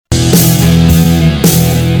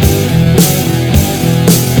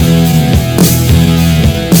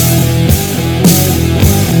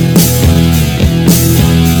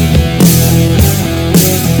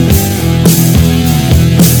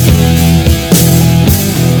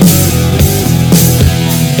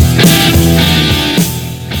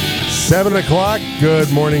7 o'clock.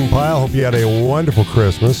 Good morning, Pile. Hope you had a wonderful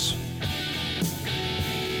Christmas.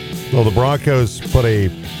 Well, the Broncos put a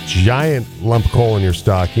giant lump of coal in your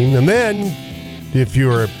stocking. And then, if you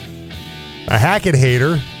were a Hackett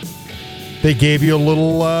hater, they gave you a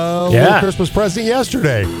little Christmas present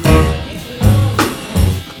yesterday.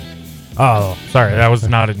 Oh, sorry. That was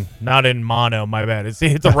not in mono. My bad. It's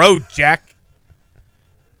a road, Jack.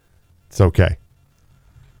 It's okay.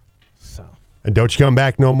 So. And don't you come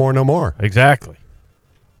back no more. Exactly.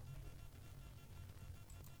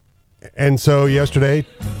 And so yesterday,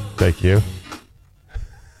 thank you,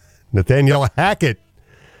 Nathaniel Hackett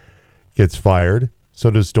gets fired.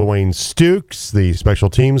 So does Dwayne Stukes, the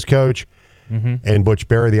special teams coach, and Butch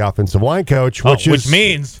Berry, the offensive line coach, which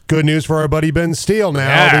means good news for our buddy Ben Steele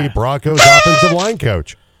now, the Broncos offensive line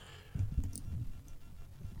coach.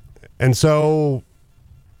 And so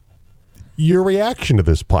your reaction to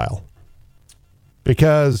this, Pile,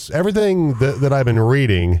 because everything that I've been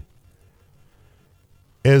reading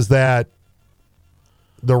is that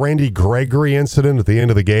the Randy Gregory incident at the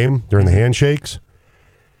end of the game during the handshakes,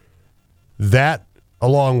 that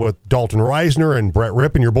along with Dalton Reisner and Brett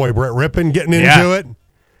Rippon, your boy Brett Rippon getting into it,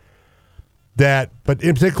 but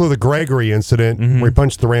in particular the Gregory incident where he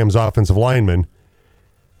punched the Rams offensive lineman,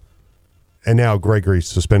 and now Gregory's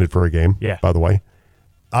suspended for a game, by the way,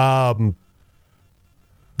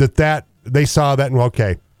 that they saw that and,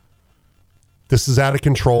 okay, this is out of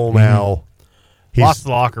control now. He's lost the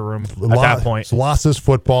locker room at that point. He's lost his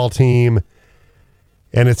football team,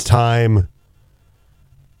 and it's time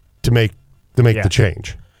to make the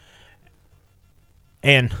change.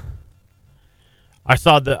 And I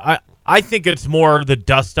saw I think it's more the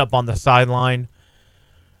dust up on the sideline.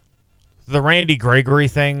 The Randy Gregory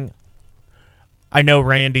thing, I know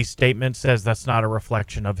Randy's statement says that's not a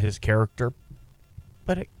reflection of his character,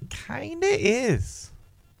 but it kind of is.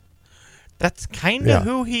 That's kind of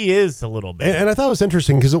who he is a little bit. And I thought it was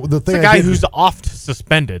interesting because the thing, it's a guy who's oft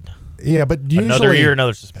suspended. Yeah, but usually another year,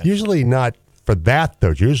 another suspension. Usually not for that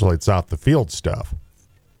though. Usually it's off the field stuff.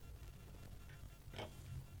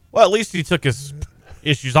 Well, at least he took his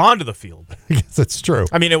issues onto the field. I guess that's true.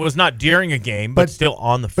 I mean, it was not during a game, but still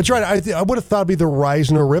on the field. But you're right. I would have thought it'd be the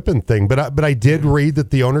Reisner Rippon thing, but I did read that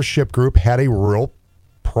the ownership group had a real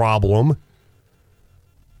problem.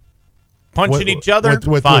 Punching each other,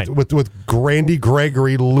 fine. With Randy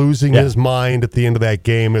Gregory losing his mind at the end of that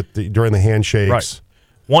game during the handshakes. Right.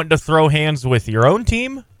 Wanting to throw hands with your own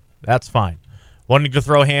team, that's fine. Wanting to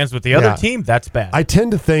throw hands with the other team, that's bad. I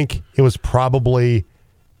tend to think it was probably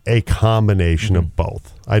a combination of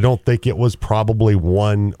both. I don't think it was probably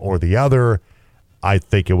one or the other. I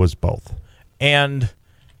think it was both. And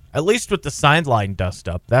at least with the sideline dust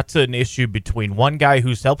up, that's an issue between one guy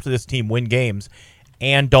who's helped this team win games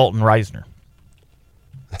and Dalton Reisner.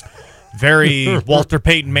 Very Walter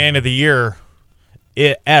Payton Man of the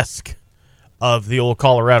Year-esque of the old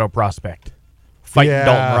Colorado prospect. Fighting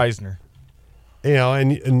Dalton Reisner. You know,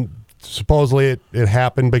 and supposedly it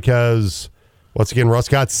happened because, once again, Russ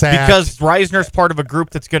got sacked. Because Reisner's part of a group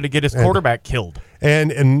that's going to get his quarterback killed.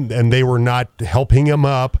 And they were not helping him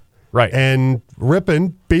up. Right. And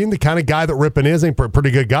Rippon, being the kind of guy that Rippon is, a pretty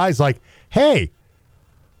good guy, is like, hey,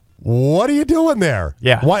 what are you doing there?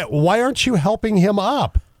 Yeah. Why aren't you helping him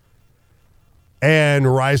up? And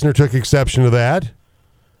Reisner took exception to that.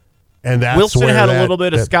 And that's Wilson where had a little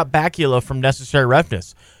bit of Scott Bakula from Necessary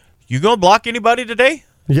Roughness. You going to block anybody today?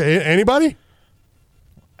 Yeah, anybody?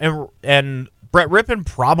 And Brett Rippon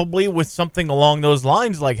probably with something along those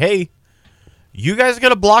lines like, hey, you guys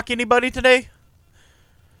going to block anybody today?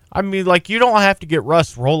 I mean, like, you don't have to get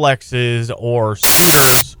Russ Rolexes or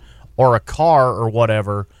Sears or a car or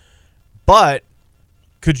whatever. But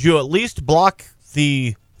could you at least block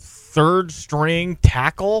the third string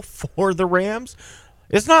tackle for the Rams?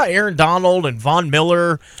 It's not Aaron Donald and Von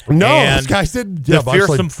Miller. No, and those guys did. The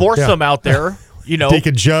fearsome foursome out there. You know,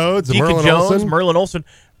 Deacon Jones, Merlin Olsen.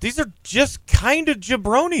 These are just kind of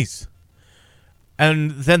jabronis.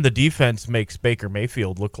 And then the defense makes Baker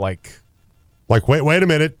Mayfield look like wait a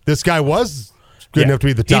minute. This guy was good enough to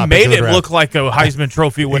be the top. He made it look like a Heisman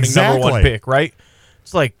Trophy winning number one pick, right?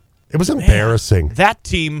 It's like, it was embarrassing. That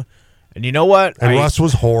team, and you know what? And Russ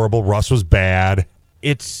was horrible. Russ was bad.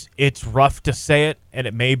 It's rough to say it, and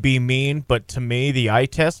it may be mean, but to me, the eye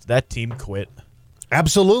test, that team quit.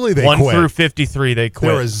 Absolutely, they 1 quit. 1 through 53, they quit.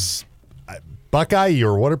 There was Buckeye.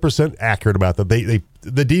 You're 100% accurate about that.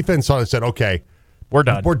 The defense on it said, "Okay, we're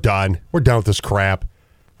done. We're done with this crap."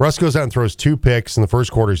 Russ goes out and throws 2 picks in the first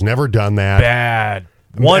quarter. He's never done that. Bad.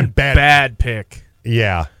 One bad pick.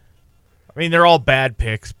 Yeah. I mean, they're all bad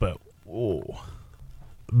picks, but ooh.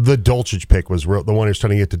 The Dulcich pick was real. The one who's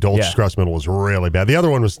trying to get to Dulcich across the middle was really bad. The other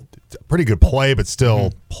one was a pretty good play, but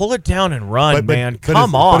still. Pull it down and run, man. But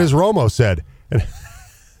Come on. But as Romo said, and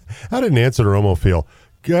how did Nancy Romo feel?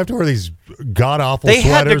 You have to wear these god-awful sweaters. They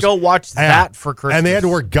had to go watch that for Christmas. And they had to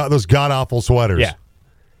wear those god-awful sweaters. Yeah.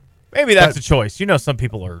 Maybe that's a choice. You know, some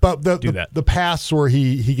people do that. The pass where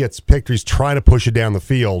he gets picked, he's trying to push it down the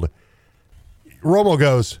field. Romo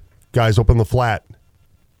goes, guys, open the flat.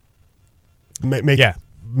 Make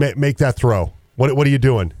that throw. What are you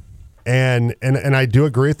doing? And I do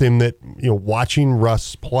agree with him that, you know, watching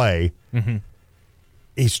Russ play,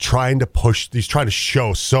 he's trying to push. He's trying to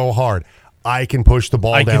show so hard. I can push the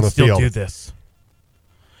ball down the field. I can still do this.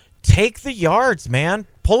 Take the yards, man.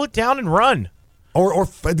 Pull it down and run. Or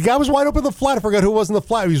the guy was wide open in the flat. I forgot who was in the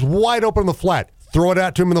flat. He was wide open in the flat. Throw it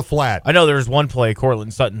out to him in the flat. I know there was one play,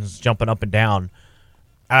 Cortland Sutton's jumping up and down.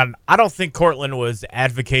 And I don't think Cortland was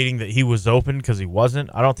advocating that he was open because he wasn't.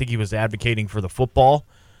 I don't think he was advocating for the football.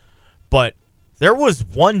 But there was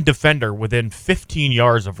one defender within 15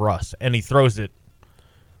 yards of Russ, and he throws it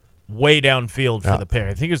way downfield for the pick.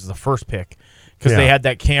 I think it was the first pick because they had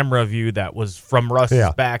that camera view that was from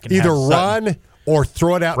Russ's back. And either run or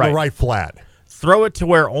throw it out in the right flat. Throw it to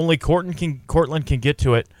where only Cortland can get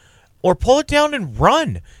to it, or pull it down and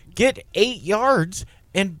run. Get 8 yards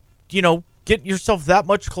and, you know, get yourself that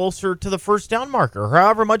much closer to the first down marker, or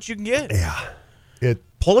however much you can get. Yeah.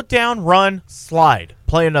 Pull it down, run, slide,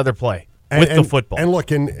 play another play with the football. And look,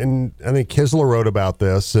 and I think Kisler wrote about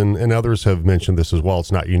this, and others have mentioned this as well.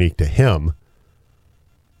 It's not unique to him,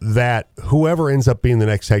 that whoever ends up being the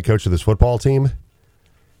next head coach of this football team,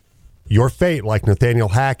 your fate, like Nathaniel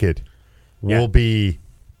Hackett, will be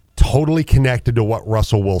totally connected to what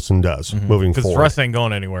Russell Wilson does moving forward. Because Russ ain't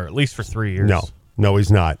going anywhere, at least for 3 years. No,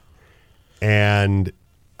 he's not. And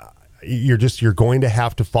you're going to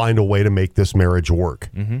have to find a way to make this marriage work.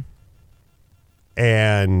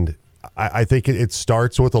 And I think it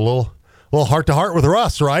starts with a little heart-to-heart with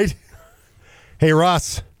Russ, right? Hey,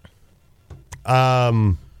 Russ, you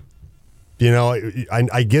know,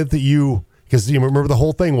 I get that because you remember the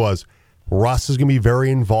whole thing was, Russ is going to be very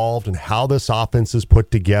involved in how this offense is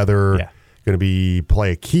put together. Going to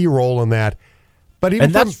play a key role in that. But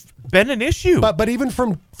even that's been an issue. But even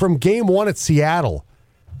from game one at Seattle,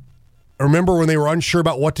 remember when they were unsure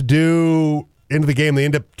about what to do into the game? They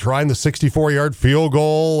end up trying the 64-yard field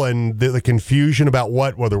goal, and the confusion about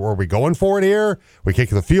whether were we going for it here? We kick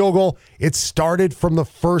the field goal. It started from the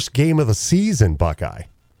first game of the season, Buckeye,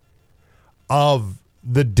 of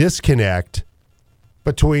the disconnect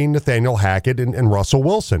between Nathaniel Hackett and Russell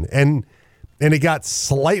Wilson. And it got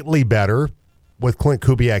slightly better with Clint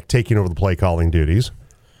Kubiak taking over the play calling duties.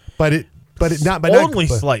 But only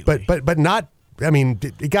slightly. But not, I mean,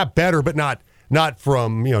 it got better, but not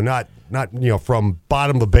from, you know, not from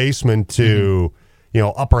bottom of the basement to, you know,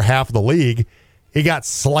 upper half of the league. It got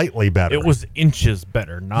slightly better. It was inches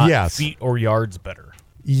better, not feet or yards better.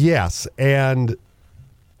 Yes, and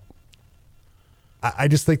I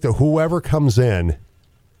just think that whoever comes in,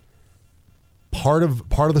 part of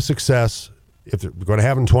the success, if they're going to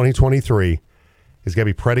have in 2023, is going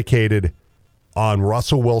to be predicated on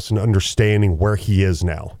Russell Wilson understanding where he is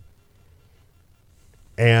now,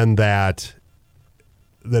 and that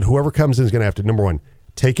whoever comes in is going to have to, number one,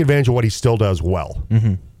 take advantage of what he still does well.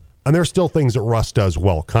 And there's still things that Russ does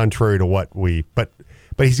well, contrary to what but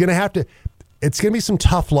he's going to have to. It's going to be some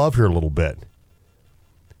tough love here a little bit.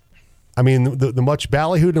 I mean, the much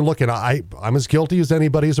ballyhooed and looking, I'm as guilty as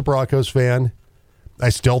anybody as a Broncos fan. I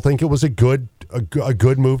still think it was a good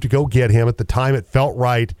move to go get him. At the time, it felt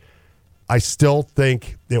right. I still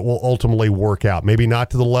think it will ultimately work out. Maybe not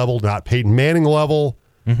to the level, not Peyton Manning level,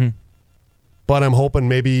 but I'm hoping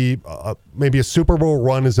maybe a Super Bowl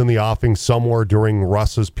run is in the offing somewhere during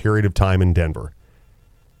Russ's period of time in Denver.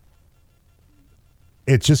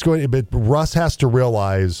 It's just but Russ has to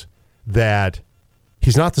realize that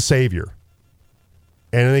he's not the savior.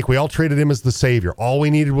 And I think we all treated him as the savior. All we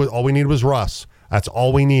needed was Russ. That's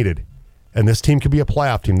all we needed. And this team could be a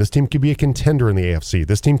playoff team. This team could be a contender in the AFC.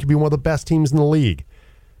 This team could be one of the best teams in the league.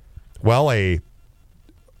 Well, a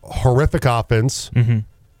horrific offense,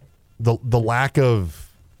 the lack of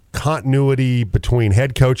continuity between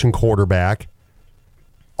head coach and quarterback,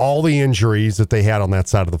 all the injuries that they had on that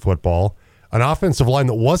side of the football, an offensive line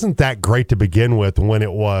that wasn't that great to begin with when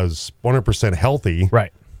it was 100% healthy.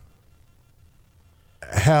 Right.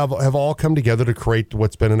 Have all come together to create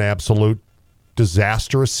what's been an absolute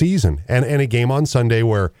disastrous season, and a game on Sunday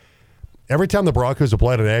where every time the Broncos have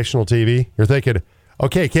played on national TV, you're thinking,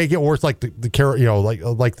 okay, it can't get worse. Like the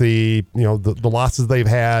losses they've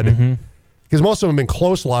had, Because most of them have been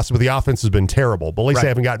close losses, but the offense has been terrible. But at least they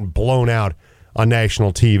haven't gotten blown out on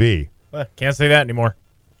national TV. Can't say that anymore.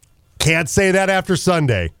 Can't say that after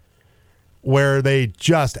Sunday, where they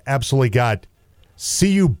just absolutely got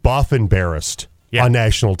CU Buff embarrassed on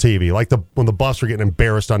national TV. Like when the Buffs were getting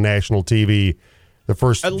embarrassed on national TV the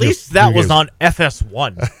first. At least that was on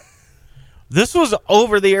FS1. This was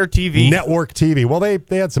over-the-air TV. Network TV. Well, they had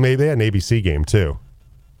an ABC game, too.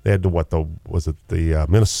 They had the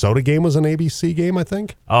Minnesota game was an ABC game, I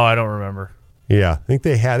think? Oh, I don't remember. Yeah, I think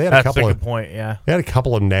they had That's a couple a good point, yeah. They had a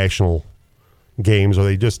couple of national games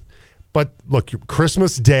where but look,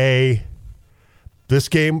 Christmas Day, this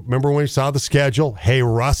game, remember when we saw the schedule? Hey,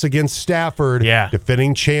 Russ against Stafford,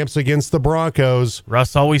 defending champs against the Broncos.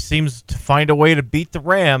 Russ always seems to find a way to beat the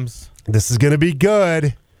Rams. This is going to be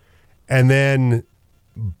good. And then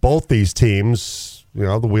both these teams,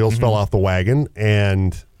 the wheels fell off the wagon,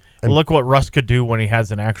 and look what Russ could do when he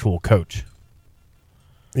has an actual coach.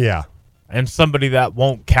 Yeah. And somebody that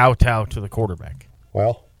won't kowtow to the quarterback.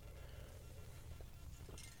 Well,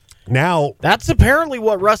 now that's apparently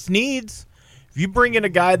what Russ needs. If you bring in a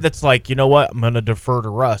guy that's like, you know what, I'm going to defer to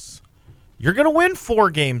Russ, you're going to win 4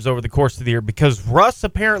 games over the course of the year because Russ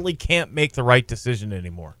apparently can't make the right decision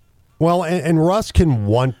anymore. Well, and Russ can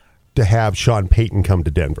want to have Sean Payton come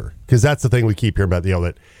to Denver because that's the thing we keep hearing about,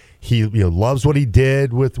 that he loves what he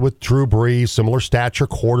did with Drew Brees, similar stature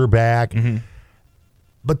quarterback. Mm-hmm.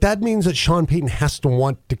 But that means that Sean Payton has to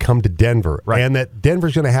want to come to Denver, and that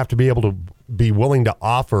Denver's going to have to be able to be willing to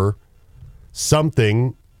offer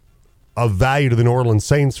something of value to the New Orleans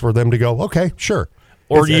Saints for them to go, okay, sure.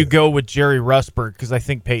 Or do you go with Jerry Rusberg? Because I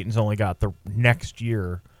think Payton's only got the next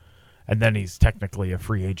year, and then he's technically a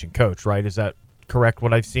free agent coach, right? Is that correct,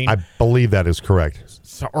 what I've seen? I believe that is correct.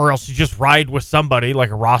 So, or else you just ride with somebody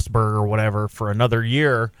like a Rosberg or whatever for another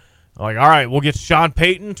year. Like, all right, we'll get Sean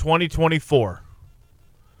Payton 2024.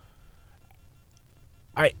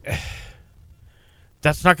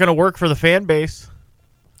 That's not going to work for the fan base.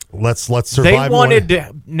 Let's survive. They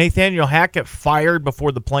wanted Nathaniel Hackett fired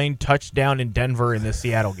before the plane touched down in Denver in the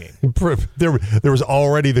Seattle game. There was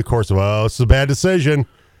already the course of, this is a bad decision.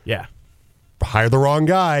 Yeah. Hire the wrong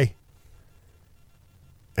guy.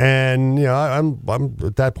 And I'm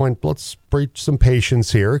at that point. Let's preach some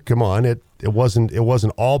patience here. Come on, it wasn't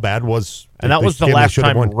all bad. And that was the last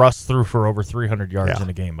time Russ threw for over 300 yards in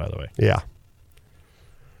a game. By the way,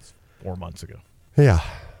 4 months ago. Yeah,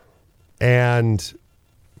 and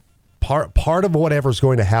part of whatever's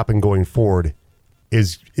going to happen going forward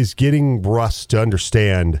is getting Russ to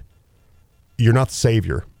understand you're not the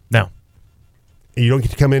savior. No, you don't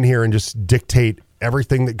get to come in here and just dictate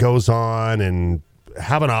everything that goes on and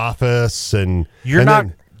have an office and you're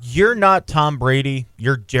not Tom Brady,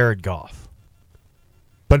 you're Jared Goff.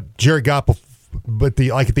 But Jared Goff, at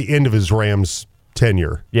the end of his Rams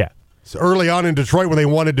tenure. Yeah. So early on in Detroit when they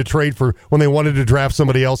wanted to draft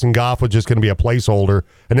somebody else and Goff was just going to be a placeholder.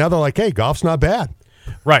 And now they're like, hey, Goff's not bad.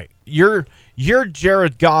 Right. You're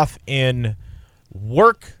Jared Goff in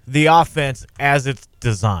work the offense as it's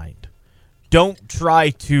designed. Don't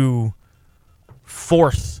try to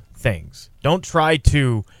force things. Don't try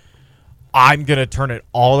to, I'm going to turn it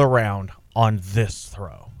all around on this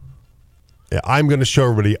throw. Yeah, I'm going to show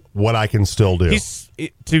everybody what I can still do.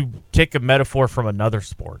 To take a metaphor from another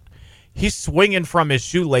sport, he's swinging from his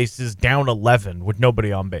shoelaces down 11 with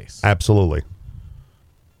nobody on base. Absolutely.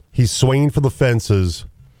 He's swinging for the fences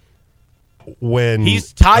when...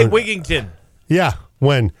 He's Ty Wigington. Yeah,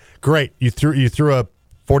 great, you threw a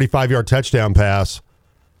 45-yard touchdown pass,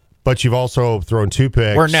 but you've also thrown 2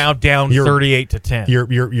 picks. We're now down 38-10.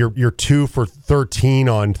 You're 2 for 13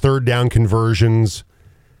 on third down conversions.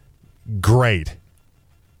 Great.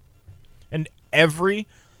 And every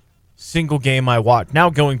single game I watch, now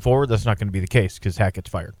going forward, that's not going to be the case because Hackett's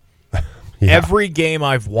fired. Every game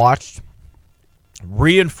I've watched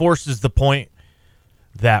reinforces the point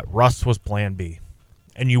that Russ was plan B.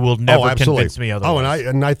 And you will never convince me otherwise.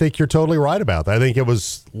 And I think you're totally right about that. I think it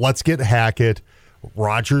was, let's get Hackett.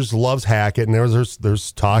 Rodgers loves Hackett, and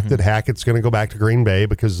there's talk that Hackett's going to go back to Green Bay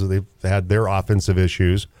because they've had their offensive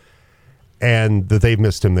issues and that they've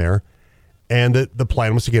missed him there. And that the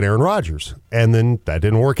plan was to get Aaron Rodgers. And then that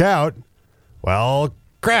didn't work out. Well,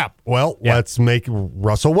 crap. Well, let's make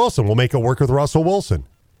Russell Wilson. We'll make it work with Russell Wilson.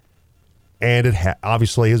 And it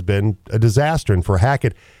obviously has been a disaster. And for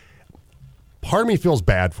Hackett, part of me feels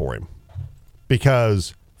bad for him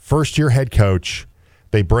because first-year head coach,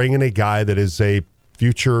 they bring in a guy that is a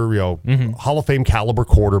future, Hall of Fame caliber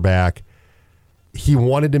quarterback. He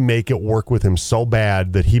wanted to make it work with him so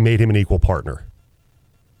bad that he made him an equal partner.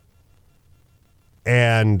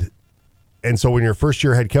 And so when you're a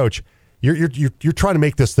first-year head coach, you're trying to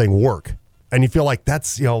make this thing work, and you feel like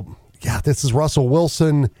that's this is Russell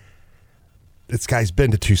Wilson. This guy's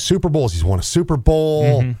been to 2 Super Bowls. He's won a Super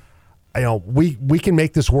Bowl. We can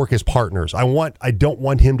make this work as partners. I don't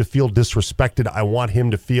want him to feel disrespected. I want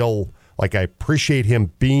him to feel like I appreciate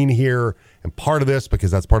him being here and part of this,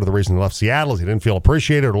 because that's part of the reason he left Seattle is he didn't feel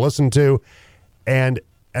appreciated or listened to. And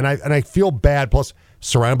I feel bad, plus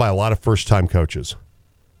surrounded by a lot of first-time coaches,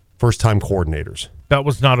 first-time coordinators. That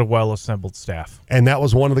was not a well-assembled staff. And that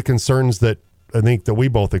was one of the concerns that I think that we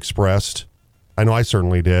both expressed, I know I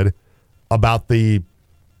certainly did, about the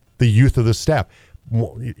youth of the staff.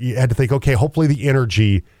 You had to think, okay, hopefully the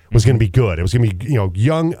energy was going to be good. It was going to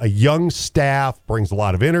be, a young staff, brings a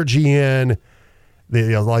lot of energy in.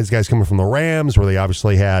 A lot of these guys coming from the Rams, where they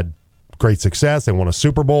obviously had great success. They won a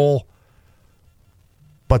Super Bowl.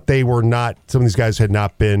 But they were not, some of these guys had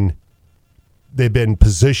not been, they've been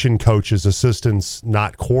position coaches, assistants,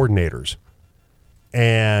 not coordinators.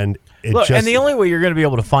 And and the only way you're going to be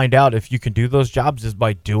able to find out if you can do those jobs is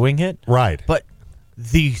by doing it. Right. But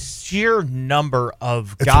the sheer number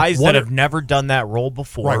of guys that have never done that role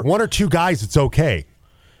before. Right. 1 or 2 guys, it's okay.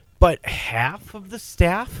 But half of the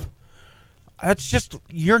staff, that's just,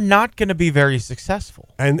 you're not going to be very successful.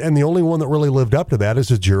 And the only one that really lived up to that is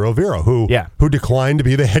Ejiro Evero, who declined to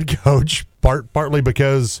be the head coach, partly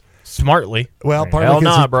because smartly. Well,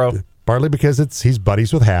 partly because he's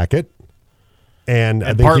buddies with Hackett, and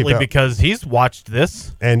I think partly because he's watched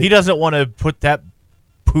this, and he doesn't want to put that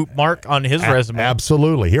poop mark on his resume.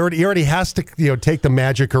 Absolutely, he already has to take the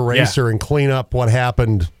magic eraser and clean up what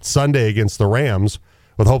happened Sunday against the Rams,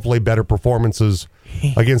 with hopefully better performances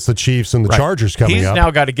against the Chiefs and the Chargers coming up. He's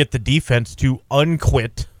now got to get the defense to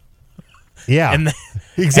unquit. Yeah, and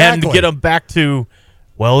exactly. And get them back to,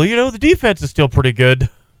 the defense is still pretty good.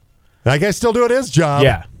 That guy's still doing his job.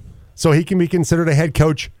 Yeah. So he can be considered a head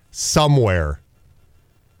coach somewhere.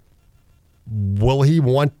 Will he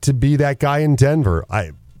want to be that guy in Denver?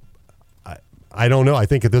 I don't know. I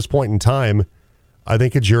think at this point in time, I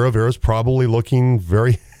think Ejiro Evero is probably looking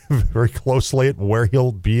very, very closely at where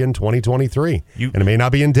he'll be in 2023. And it may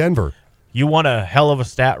not be in Denver. You want a hell of a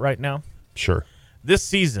stat right now? Sure.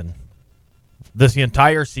 This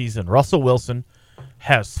entire season, Russell Wilson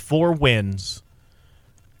has 4 wins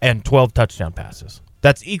and 12 touchdown passes.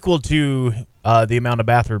 That's equal to the amount of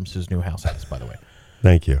bathrooms his new house has, by the way.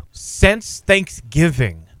 Thank you. Since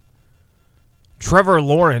Thanksgiving, Trevor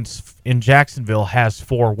Lawrence in Jacksonville has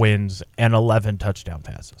 4 wins and 11 touchdown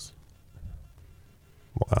passes.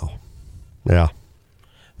 Wow. Yeah.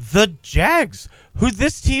 The Jags, who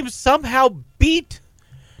this team somehow beat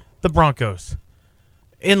the Broncos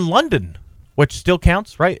in London, which still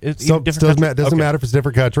counts, right? Doesn't matter if it's a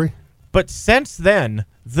different country. But since then,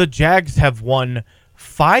 the Jags have won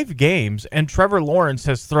 5 games, and Trevor Lawrence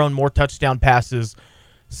has thrown more touchdown passes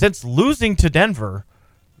since losing to Denver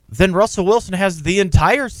than Russell Wilson has the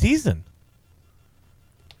entire season.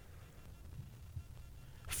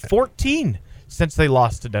 14 since they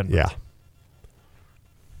lost to Denver. Yeah.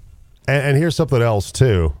 And here's something else,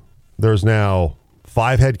 too. There's now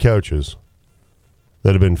 5 head coaches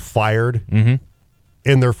that have been fired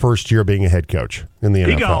in their first year being a head coach in the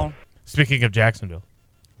NFL. Speaking of Jacksonville.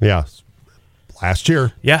 Yeah. Last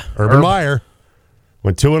year. Yeah. Urban Meyer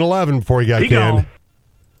went 2-11 before he got canned.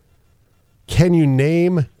 Can you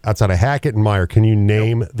name, outside of Hackett and Meyer, can you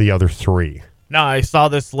name the other 3? No, I saw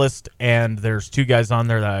this list, and there's 2 guys on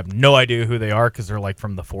there that I have no idea who they are because they're like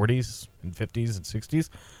from the 40s and 50s and 60s.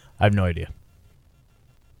 I have no idea.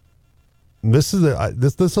 This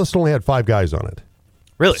list only had 5 guys on it.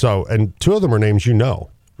 Really? So, and 2 of them are names you know.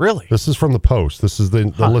 Really? This is from the Post. This is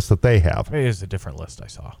the list that they have. Maybe it's a different list I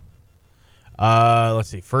saw. Let's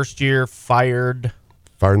see. First year, fired.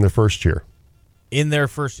 Fired in their first year. In their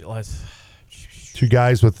first year. 2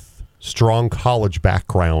 guys with strong college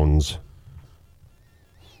backgrounds.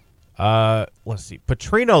 Let's see.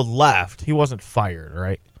 Petrino left. He wasn't fired,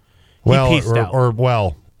 right?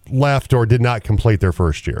 Left or did not complete their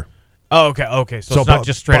first year. Oh, okay. So it's not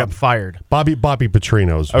just straight up fired. Bobby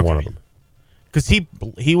Petrino's one of them. Because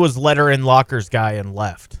he was letter and lockers guy and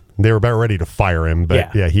left. They were about ready to fire him,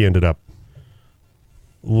 but he ended up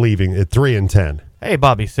leaving at 3-10. Hey,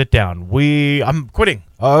 Bobby, sit down. I'm quitting.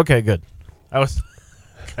 Oh, okay, good. That was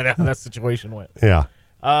kind of how that situation went. Yeah.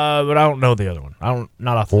 But I don't know the other one.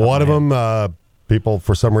 Not off the top one of them, people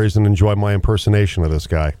for some reason enjoy my impersonation of this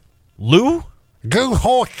guy. Lou? Lou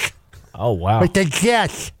Holtz. Oh, wow. With the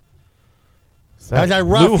Jets. That was a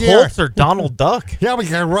rough Lou year. Holtz or Donald Duck? That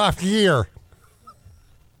was a rough year.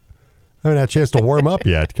 I haven't had a chance to warm up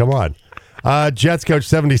yet. Come on. Jets coach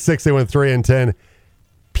 76. They went 3-10.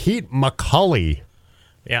 Pete McCulley.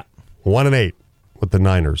 Yeah. 1-8 with the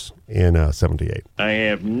Niners in 78. I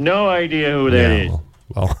have no idea who that is.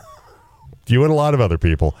 Well, you and a lot of other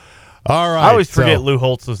people. All right. I always forget Lou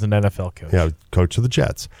Holtz was an NFL coach. Yeah, coach of the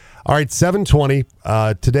Jets. All right,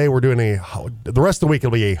 7:20. Today we're doing the rest of the week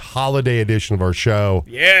will be a holiday edition of our show.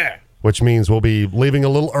 Yeah. Which means we'll be leaving a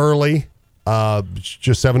little early,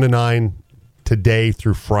 just 7 to 9 today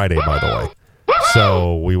through Friday, by the way.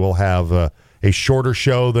 So we will have a shorter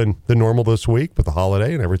show than normal this week with the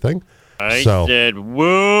holiday and everything. I said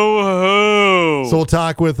woo-hoo. So we'll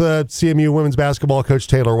talk with CMU women's basketball coach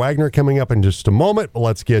Taylor Wagner coming up in just a moment. But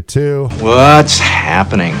let's get to what's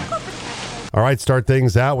happening. All right, start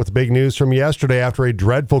things out with big news from yesterday. After a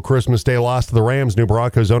dreadful Christmas Day loss to the Rams, New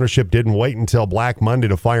Broncos ownership didn't wait until Black Monday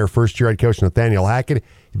to fire first-year head coach Nathaniel Hackett.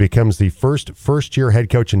 He becomes the first-year head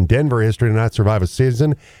coach in Denver history to not survive a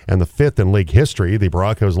season and the fifth in league history. The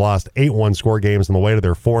Broncos lost 8 one-score games on the way to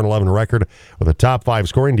their 4-11 record with a top-5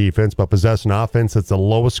 scoring defense, but possess an offense that's the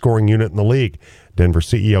lowest scoring unit in the league. Denver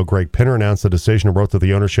CEO Greg Pinner announced the decision and wrote that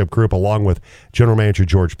the ownership group, along with general manager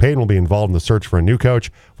George Payton, will be involved in the search for a new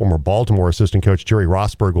coach. Former Baltimore assistant coach Jerry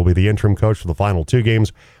Rosburg will be the interim coach for the final 2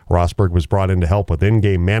 games. Rosburg was brought in to help with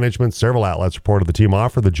in-game management. Several outlets reported the team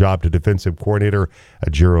offered the job to defensive coordinator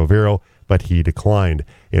Ejiro Evero, but he declined.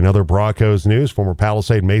 In other Broncos news, former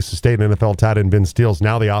Palisade Mesa State NFL tight end Ben Steele is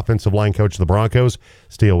now the offensive line coach of the Broncos.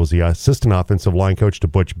 Steele was the assistant offensive line coach to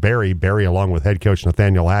Butch Berry. Berry, along with head coach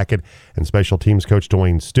Nathaniel Hackett and special teams coach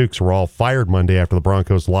Dwayne Stukes, were all fired Monday after the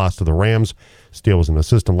Broncos lost to the Rams. Steele was an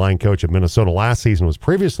assistant line coach at Minnesota last season, was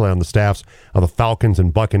previously on the staffs of the Falcons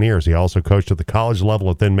and Buccaneers. He also coached at the college level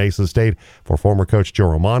at then Mesa State for former coach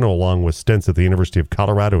Joe Romano, along with stints at the University of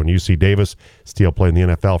Colorado and UC Davis. Steele played in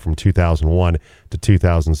the NFL from 2001 to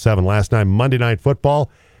 2007. Last night, Monday Night Football,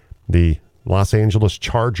 the Los Angeles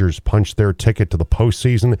Chargers punched their ticket to the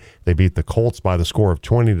postseason. They beat the Colts by the score of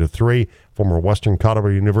 20-3. Former Western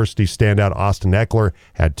Colorado University standout Austin Eckler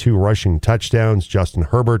had 2 rushing touchdowns. Justin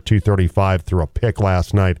Herbert, 235, threw a pick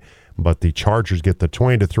last night. But the Chargers get the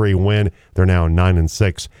 20-3 win. They're now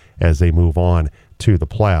 9-6 as they move on to the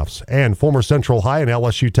playoffs. And former Central High and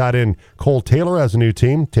LSU tight end Cole Taylor has a new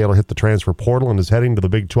team. Taylor hit the transfer portal and is heading to the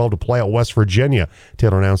Big 12 to play at West Virginia.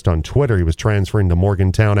 Taylor announced on Twitter he was transferring to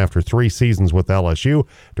Morgantown after 3 seasons with LSU.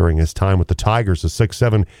 During his time with the Tigers, the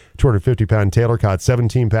 6'7", 250-pound Taylor caught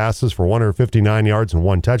 17 passes for 159 yards and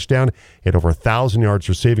 1 touchdown. He had over 1,000 yards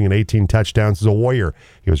receiving and 18 touchdowns as a Warrior.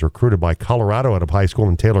 He was recruited by Colorado out of high school,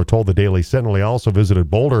 and Taylor told the Daily Sentinel he also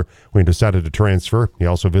visited Boulder when he decided to transfer. He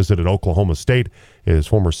also visited Oklahoma State. His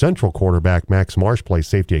former Central quarterback, Max Marsh, plays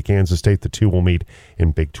safety at Kansas State. The two will meet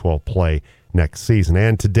in Big 12 play next season.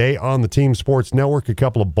 And today on the Team Sports Network, a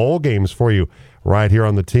couple of bowl games for you right here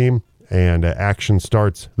on the team. And action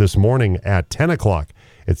starts this morning at 10 o'clock.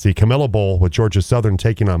 It's the Camilla Bowl with Georgia Southern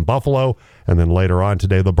taking on Buffalo. And then later on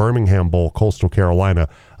today, the Birmingham Bowl, Coastal Carolina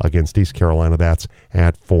against East Carolina. That's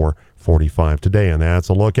at 4:45 today. And that's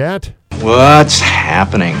a look at what's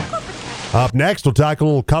happening. Up next, we'll talk a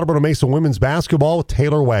little Colorado Mesa women's basketball with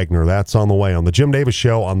Taylor Wagner. That's on the way on the Jim Davis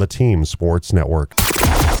Show on the Team Sports Network.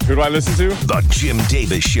 Who do I listen to? The Jim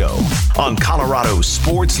Davis Show on Colorado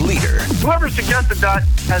Sports Leader. Whoever suggested that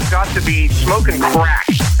has got to be smoking crack,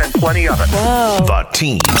 and plenty of it. Whoa. The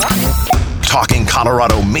Team. Talking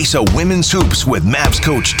Colorado Mesa women's hoops with Mavs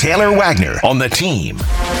coach Taylor Wagner on the Team.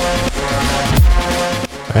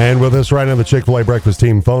 And with us right now, the Chick-fil-A Breakfast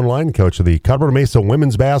Team phone line, coach of the Colorado Mesa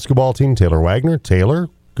women's basketball team, Taylor Wagner. Taylor,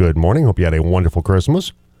 good morning. Hope you had a wonderful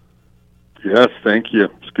Christmas. Yes, thank you.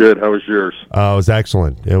 It's good. How was yours? It was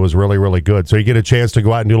excellent. It was really, really good. So you get a chance to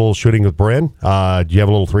go out and do a little shooting with Bryn. Do you have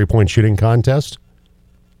a little three-point shooting contest?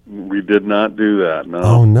 We did not do that, no.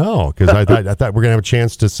 Oh, no, because I thought we're going to have a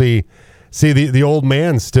chance to see the old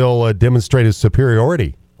man still demonstrate his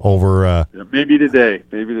superiority over maybe today.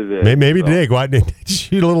 Maybe today. Go out and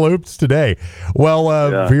shoot a little hoops today.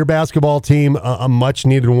 Well, for your basketball team, a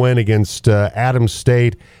much-needed win against Adams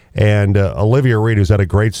State. And Olivia Reed, who's had a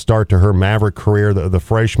great start to her Maverick career, the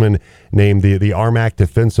freshman named the RMAC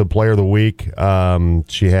Defensive Player of the Week.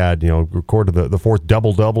 She had, recorded the fourth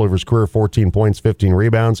double-double of her career, 14 points, 15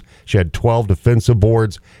 rebounds. She had 12 defensive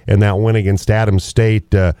boards in that win against Adams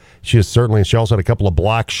State. She also had a couple of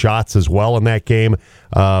block shots as well in that game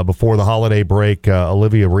before the holiday break.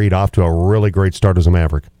 Olivia Reed off to a really great start as a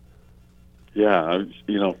Maverick. Yeah,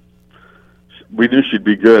 we knew she'd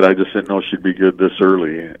be good. I just didn't know she'd be good this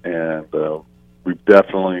early. And we've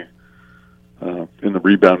definitely, in the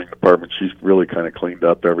rebounding department, she's really kind of cleaned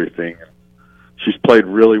up everything. She's played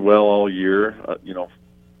really well all year.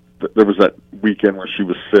 There was that weekend where she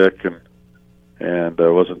was sick and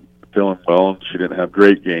wasn't feeling well, and she didn't have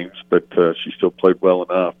great games, but she still played well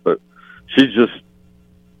enough. But she's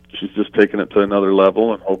just taking it to another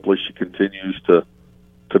level, and hopefully she continues to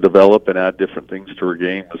develop and add different things to her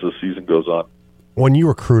game as the season goes on. When you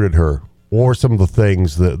recruited her, what were some of the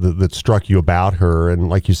things that struck you about her? And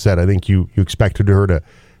like you said, I think you expected her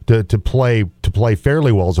to play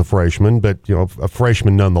fairly well as a freshman, but a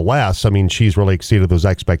freshman nonetheless. I mean, she's really exceeded those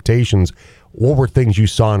expectations. What were things you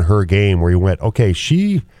saw in her game where you went, okay,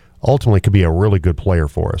 she ultimately could be a really good player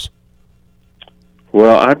for us?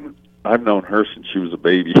 Well, I've known her since she was a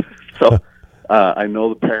baby, so I know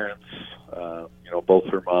the parents. Both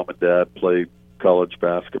her mom and dad played college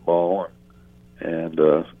basketball, and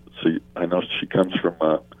so I know she comes from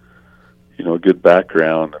a good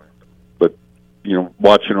background. But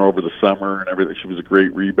watching her over the summer and everything, she was a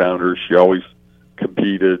great rebounder. She always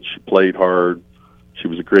competed. She played hard. She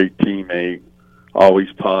was a great teammate,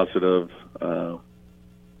 always positive.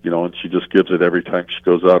 And she just gives it every time she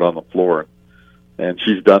goes out on the floor. And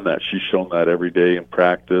she's done that. She's shown that every day in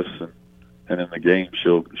practice and in the game.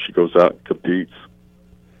 She goes out and competes.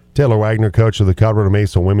 Taylor Wagner, coach of the Colorado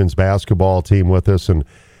Mesa women's basketball team, with us. And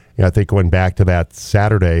I think going back to that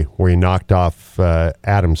Saturday where you knocked off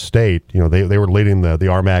Adams State, they were leading the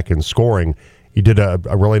RMAC in scoring. You did a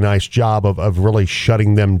really nice job of really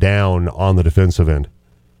shutting them down on the defensive end.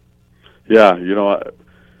 Yeah,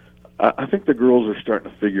 I think the girls are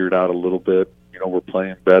starting to figure it out a little bit. We're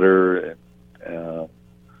playing better, and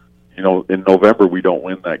in November we don't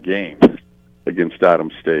win that game against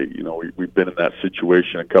Adams State. We've been in that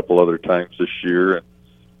situation a couple other times this year, and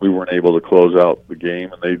we weren't able to close out the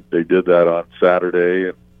game, and they did that on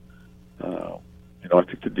Saturday. And I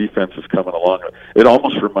think the defense is coming along. It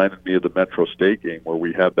almost reminded me of the Metro State game where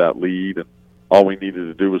we had that lead, and all we needed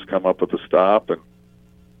to do was come up with a stop, and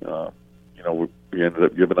we ended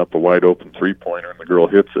up giving up a wide open 3-pointer, and the girl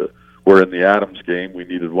hits it. Where in the Adams game, we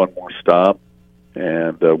needed one more stop,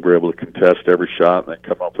 and we're able to contest every shot and then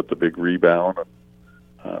come up with the big rebound.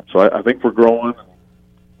 So I think we're growing, and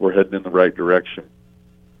we're heading in the right direction.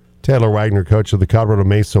 Taylor Wagner, coach of the Colorado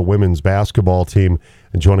Mesa women's basketball team,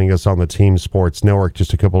 and joining us on the Team Sports Network.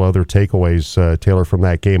 Just a couple other takeaways, Taylor, from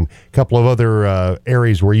that game. A couple of other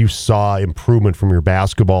areas where you saw improvement from your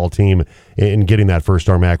basketball team in getting that first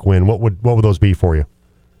RMAC win. What would those be for you?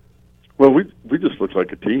 Well, we just looked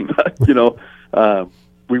like a team.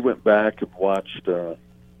 We went back and watched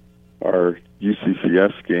our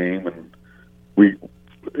UCCS game, and we,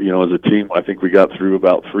 as a team, I think we got through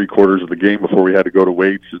about 3/4 of the game before we had to go to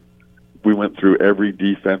weights. We went through every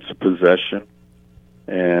defensive possession,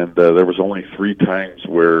 and there was only 3 times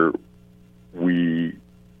where we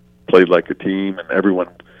played like a team, and everyone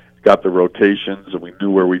got the rotations, and we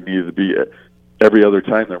knew where we needed to be. Every other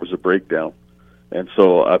time there was a breakdown. And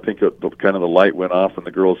so I think kind of the light went off in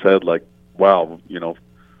the girls' head, like, wow,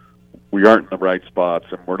 we aren't in the right spots,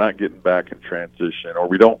 and we're not getting back in transition, or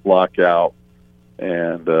we don't block out.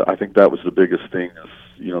 And I think that was the biggest thing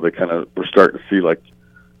is, they kind of were starting to see like,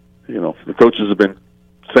 the coaches have been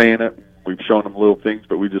saying it. We've shown them little things,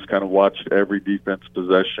 but we just kind of watched every defense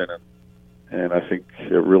possession. And I think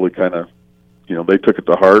it really kind of, they took it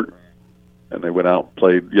to heart, and they went out and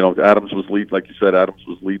played. Adams was leading, like you said, Adams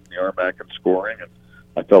was leading the RMAC in scoring, and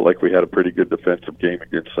I felt like we had a pretty good defensive game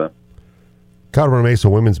against them. Colorado Mesa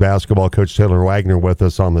women's basketball coach Taylor Wagner with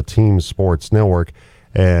us on the Team Sports Network.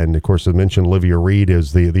 And, of course, I mentioned Olivia Reed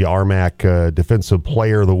is the RMAC Defensive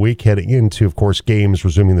Player of the Week, heading into, of course, games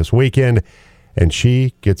resuming this weekend. And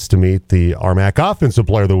she gets to meet the RMAC Offensive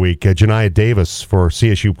Player of the Week, Janiah Davis for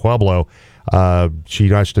CSU Pueblo. She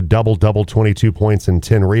notched a double-double, 22 points and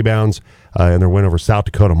 10 rebounds in their win over South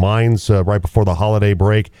Dakota Mines right before the holiday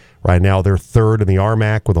break. Right now they're third in the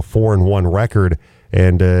RMAC with a 4-1 record.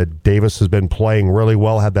 And Davis has been playing really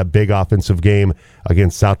well, had that big offensive game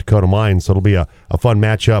against South Dakota Mines. So it'll be a fun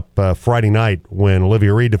matchup Friday night when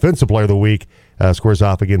Olivia Reed, Defensive Player of the Week, squares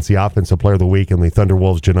off against the Offensive Player of the Week and the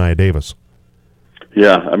Thunderwolves' Janiah Davis.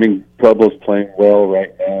 Yeah, Pueblo's playing well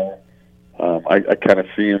right now. I kind of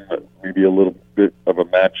see them maybe a little bit of a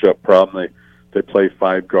matchup problem. They play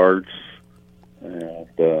 5 guards, and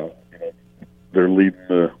they're leading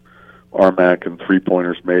the RMAC in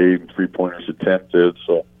 3-pointers made and 3-pointers attempted.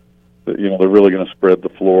 So, they're really going to spread the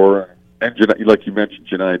floor. And like you mentioned,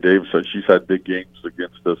 Janiah Davis, she's had big games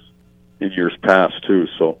against us in years past too.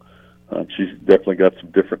 So she's definitely got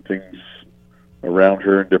some different things around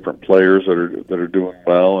her and different players that are doing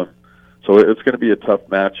well. And so it's going to be a tough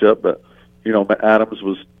matchup. But Adams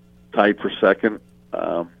was tied for second.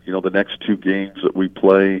 The next 2 games that we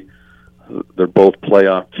play, they're both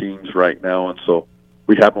playoff teams right now, and so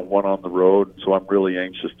we haven't won on the road. So I'm really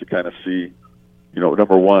anxious to kind of see,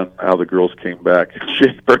 number one, how the girls came back in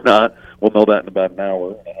shape or not. We'll know that in about an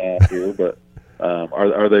hour and a half here. But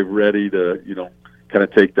are they ready to, kind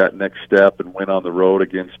of take that next step and win on the road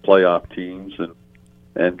against playoff teams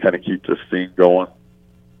and kind of keep this thing going?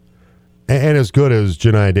 And as good as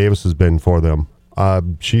Janiah Davis has been for them,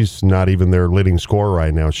 she's not even their leading scorer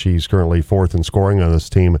right now. She's currently fourth in scoring on this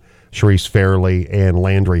team. Sharice Fairley and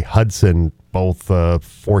Landry Hudson, both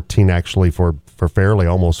 14 actually for Fairley,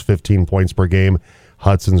 almost 15 points per game.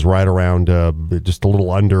 Hudson's right around just a little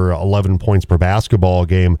under 11 points per basketball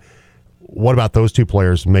game. What about those two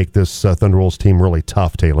players make this Thunder Wolves team really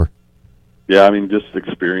tough, Taylor? Yeah, just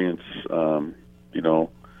experience.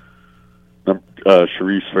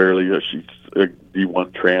 Sharice Fairley, she's a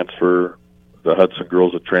D1 transfer. The Hudson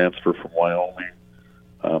girls a transfer from Wyoming.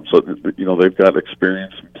 So they've got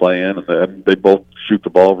experience in playing, and they both shoot the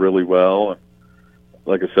ball really well. And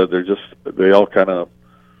like I said, they all kind of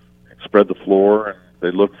spread the floor, and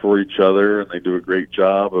they look for each other, and they do a great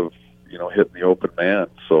job of hitting the open man.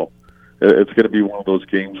 So it's going to be one of those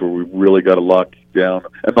games where we really got to lock down,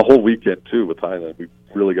 and the whole weekend too with Highland. We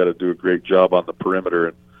really got to do a great job on the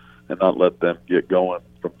perimeter and not let them get going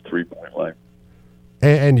from the 3-point line.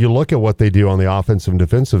 And you look at what they do on the offensive and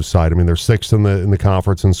defensive side. They're sixth in the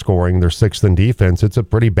conference in scoring. They're sixth in defense. It's a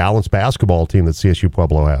pretty balanced basketball team that CSU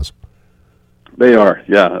Pueblo has. They are,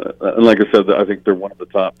 yeah. And like I said, I think they're one of the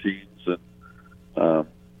top teams, and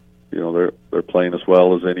they're playing as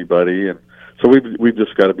well as anybody. And so we've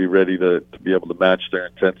just got to be ready to be able to match their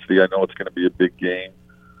intensity. I know it's going to be a big game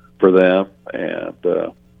for them, and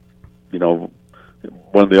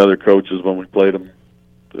one of the other coaches when we played them,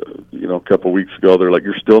 a couple of weeks ago, they're like,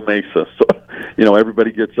 "You're still Mesa," so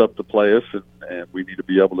everybody gets up to play us, and we need to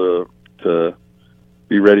be able to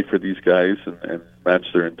be ready for these guys and match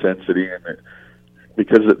their intensity, and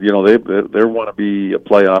because they want to be a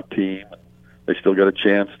playoff team, and they still got a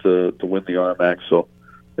chance to win the RMAC, so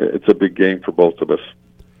it's a big game for both of us.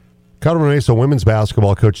 Colorado Mesa women's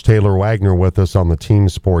basketball coach Taylor Wagner with us on the Team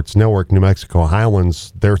Sports Network. New Mexico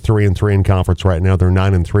Highlands, they're 3-3 in conference right now. They're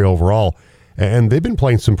 9-3 overall. And they've been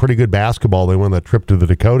playing some pretty good basketball. They won that trip to the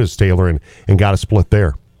Dakotas, Taylor, and got a split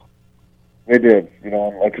there. They did.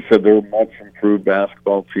 Like I said, they're a much improved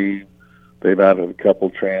basketball team. They've added a couple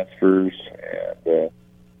transfers, and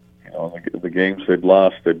the games they've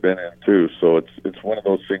lost, they've been in too. So it's one of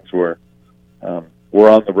those things where we're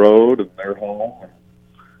on the road and they're home.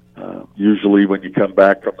 And, usually, when you come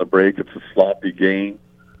back from the break, it's a sloppy game,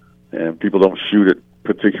 and people don't shoot it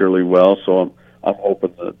particularly well. So I'm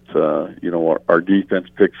hoping that our defense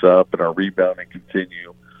picks up and our rebounding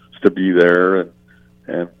continues to be there,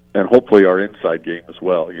 and hopefully our inside game as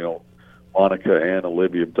well. Monica and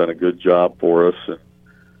Olivia have done a good job for us,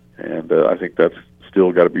 and I think that's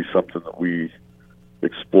still got to be something that we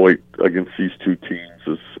exploit against these two teams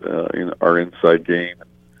is in our inside game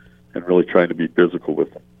and really trying to be physical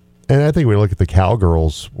with them. And I think we look at the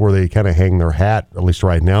Cowgirls, where they kind of hang their hat, at least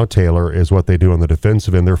right now, Taylor, is what they do on the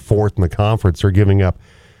defensive end. They're fourth in the conference. They're giving up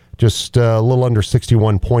just a little under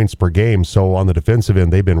 61 points per game. So on the defensive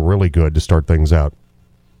end, they've been really good to start things out.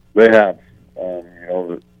 They have.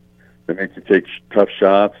 They make you take tough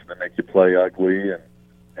shots, and they make you play ugly.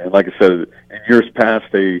 And like I said, in years past,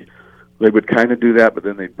 they would kind of do that, but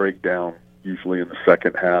then they'd break down usually in the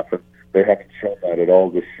second half. And they haven't shown that at all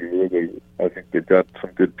this year. I think they've got some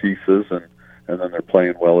good pieces, and then they're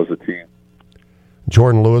playing well as a team.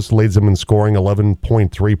 Jordan Lewis leads them in scoring,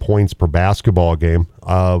 11.3 points per basketball game.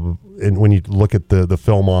 And when you look at the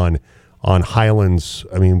film on Highlands,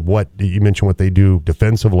 what you mentioned what they do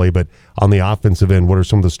defensively, but on the offensive end, what are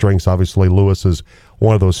some of the strengths? Obviously, Lewis is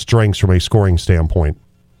one of those strengths from a scoring standpoint.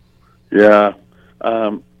 Yeah.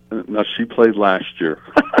 No, she played last year,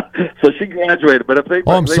 so she graduated. But if they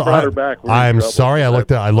brought her back, I'm sorry. I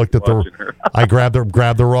grabbed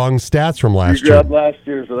the wrong stats from last year. You grabbed last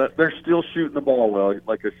year, so they're still shooting the ball well.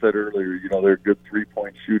 Like I said earlier, they're a good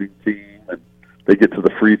 3-point shooting team, and they get to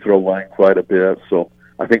the free throw line quite a bit. So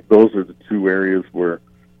I think those are the two areas where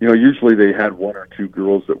usually they had one or two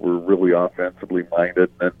girls that were really offensively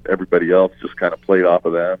minded, and then everybody else just kind of played off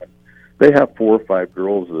of them. And they have 4 or 5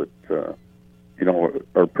 girls that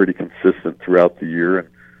are pretty consistent throughout the year,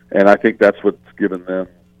 and I think that's what's given them,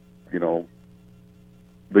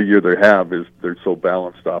 the year they have is they're so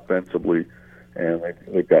balanced offensively, and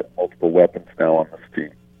they've got multiple weapons now on this team.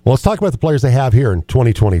 Well, let's talk about the players they have here in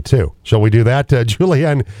 2022. Shall we do that?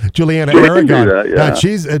 Juliana Aragon. Yeah.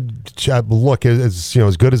 She's look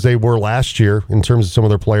as good as they were last year in terms of some of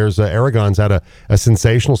their players. Aragon's had a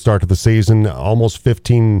sensational start to the season, almost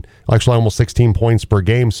 16 points per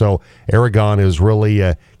game. So Aragon has really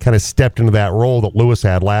kind of stepped into that role that Lewis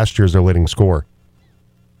had last year as their leading scorer.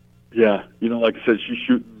 Yeah, like I said, she's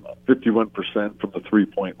shooting 51% from the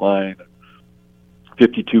 3-point line,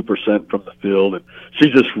 52% from the field, and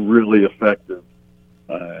she's just really effective.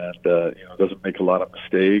 And doesn't make a lot of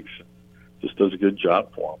mistakes. Just does a good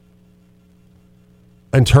job for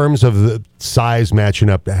them. In terms of the size matching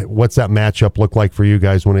up, what's that matchup look like for you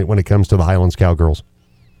guys when it comes to the Highlands Cowgirls?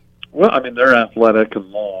 Well, I mean, they're athletic and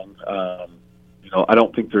long. I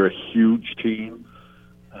don't think they're a huge team.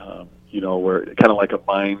 Where kind of like a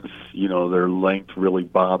Mines, their length really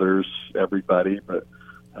bothers everybody, but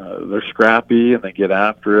they're scrappy and they get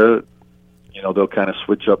after it. They'll kind of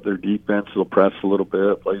switch up their defense. They'll press a little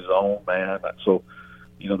bit, play zone, man. So,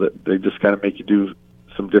 they just kind of make you do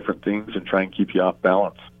some different things and try and keep you off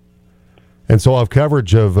balance. And so I'll have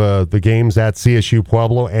coverage of the games at CSU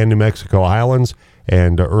Pueblo and New Mexico Highlands,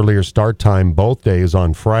 and earlier start time both days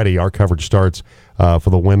on Friday. Our coverage starts for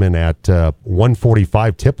the women at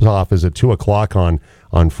 1:45. Tip-off is at 2 o'clock on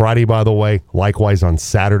Friday, by the way. Likewise on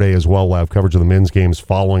Saturday as well. We'll have coverage of the men's games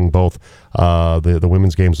following both the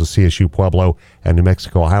women's games with CSU Pueblo and New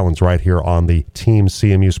Mexico Highlands right here on the Team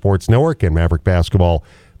CMU Sports Network, and Maverick Basketball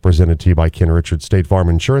presented to you by Ken Richards State Farm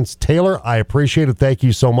Insurance. Taylor, I appreciate it. Thank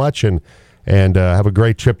you so much, and have a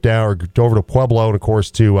great trip down or over to Pueblo and, of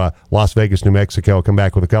course, to Las Vegas, New Mexico. Come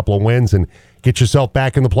back with a couple of wins and get yourself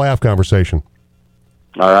back in the playoff conversation.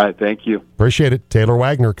 All right, thank you. Appreciate it. Taylor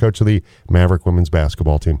Wagner, coach of the Maverick women's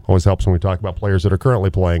basketball team. Always helps when we talk about players that are currently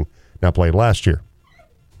playing, not played last year.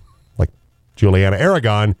 Like Juliana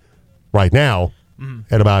Aragon right now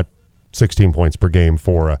at about 16 points per game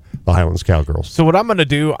for the Highlands Cowgirls. So what I'm going to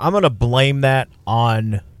do, I'm going to blame that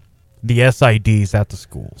on the SIDs at the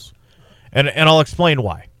schools. And I'll explain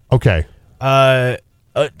why. Okay.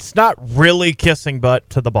 It's not really kissing butt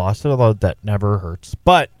to the boss, although that never hurts.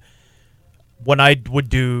 But when I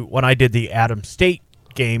did the Adams State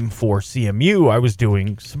game for CMU, I was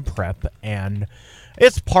doing some prep, and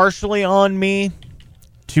it's partially on me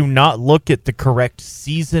to not look at the correct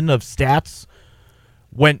season of stats.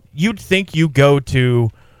 When you'd think you go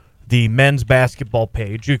to the men's basketball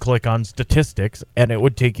page, you click on statistics, and it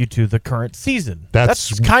would take you to the current season.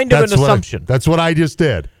 That's kind of an assumption. That's what I just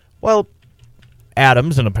did. Well,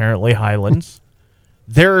 Adams and apparently Highlands,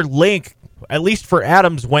 their link, at least for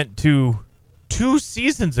Adams, went to 2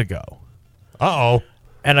 seasons ago. Uh-oh.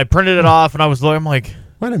 And I printed it off, and I'm like,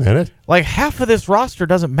 wait a minute. Like, half of this roster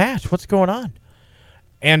doesn't match. What's going on?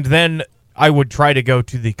 And then I would try to go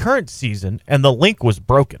to the current season, and the link was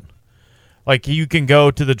broken. Like, you can go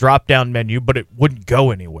to the drop-down menu, but it wouldn't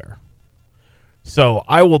go anywhere. So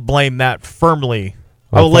I will blame that firmly.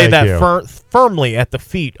 I will lay that firmly at the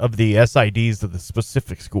feet of the SIDs of the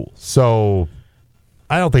specific schools. So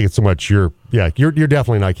I don't think it's so much you're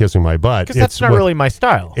definitely not kissing my butt. Because that's not really my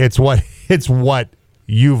style. It's what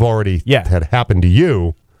you've already had happened to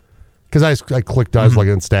you. Because I clicked, I was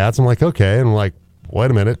looking at stats. I'm like, okay. And I'm like, wait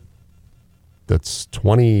a minute. That's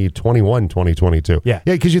 2021, 2022. Yeah.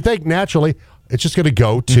 Yeah, because you think naturally it's just going to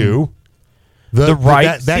go to the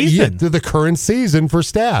right season. The current season for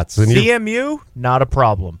stats. And CMU, not a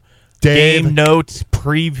problem. Dave, game notes,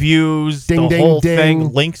 previews, ding, the ding, whole ding.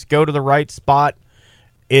 thing. Links go to the right spot.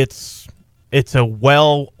 It's a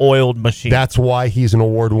well-oiled machine. That's why he's an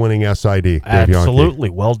award-winning SID. Dave Absolutely.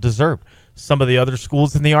 Well-deserved. Some of the other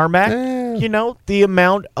schools in the RMAC, the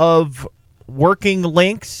amount of working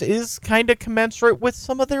links is kind of commensurate with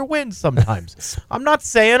some of their wins sometimes. I'm not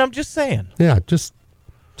saying, I'm just saying. Yeah, just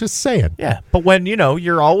saying. Yeah, but when,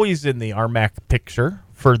 you're always in the RMAC picture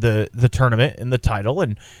for the tournament and the title,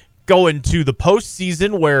 and go into the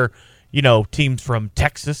postseason where, teams from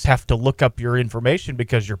Texas have to look up your information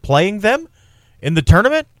because you're playing them in the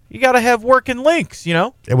tournament, you got to have working links,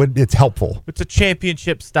 It's helpful. It's a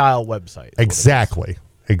championship-style website. Exactly.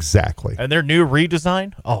 And their new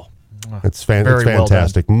redesign, it's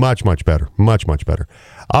fantastic. Well, much better. Much better.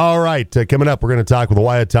 All right. Coming up, we're going to talk with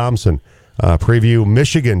Wyatt Thompson. Preview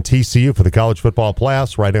Michigan TCU for the college football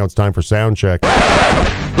playoffs. Right now it's time for sound check.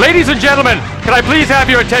 Ladies and gentlemen, can I please have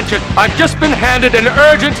your attention? I've just been handed an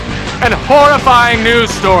urgent and horrifying news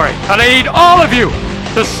story. And I need all of you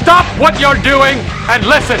to stop what you're doing and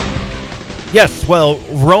listen. Yes, well,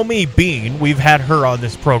 Romy Bean, we've had her on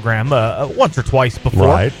this program once or twice before.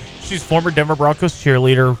 Right. She's former Denver Broncos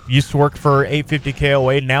cheerleader, used to work for 850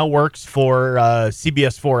 KOA, now works for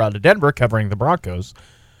CBS 4 out of Denver covering the Broncos.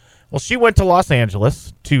 Well, she went to Los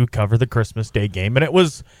Angeles to cover the Christmas Day game, and it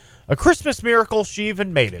was a Christmas miracle she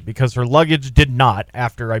even made it because her luggage did not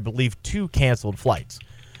after, I believe, 2 canceled flights.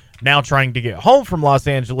 Now trying to get home from Los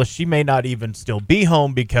Angeles, she may not even still be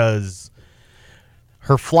home because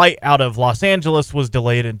her flight out of Los Angeles was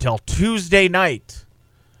delayed until Tuesday night.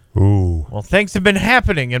 Ooh. Well, things have been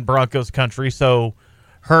happening in Broncos country, so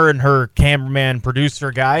her and her cameraman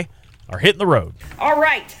producer guy are hitting the road. All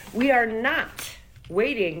right, we are not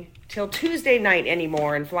waiting till Tuesday night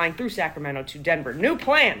anymore and flying through Sacramento to Denver. New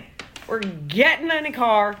plan. We're getting in a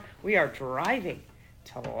car. We are driving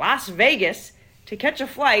to Las Vegas to catch a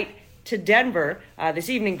flight to Denver this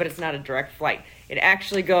evening, but it's not a direct flight. It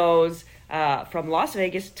actually goes from Las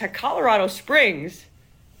Vegas to Colorado Springs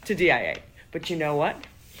to DIA. But you know what?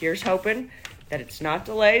 Here's hoping that it's not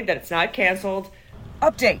delayed, that it's not canceled.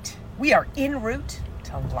 Update. We are en route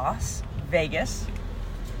to Las Vegas.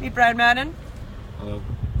 Meet Brad Madden. Hello.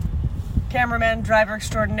 Cameraman, driver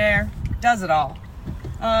extraordinaire, does it all.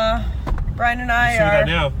 Brian and I See what are... I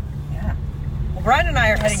know. Yeah. Well, Brian and I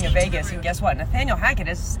are heading to Vegas, and guess what? Nathaniel Hackett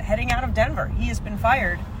is heading out of Denver. He has been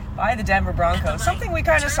fired by the Denver Broncos. Something we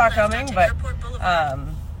kind of saw coming, but,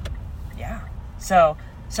 yeah. So,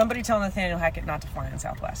 somebody tell Nathaniel Hackett not to fly in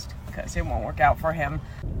Southwest, because it won't work out for him.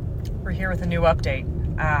 We're here with a new update.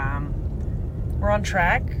 We're on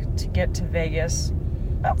track to get to Vegas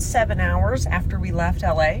about 7 hours after we left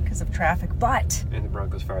LA because of traffic, but And the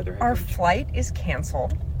Broncos fired their head our coach. flight is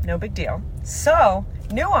canceled. No big deal. So,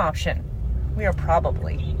 new option. We are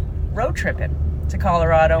probably road tripping to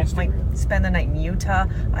Colorado. Might spend the night in Utah.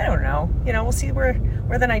 I don't know. You know, we'll see where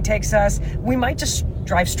the night takes us. We might just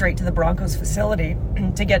drive straight to the Broncos facility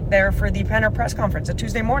to get there for the Penner press conference at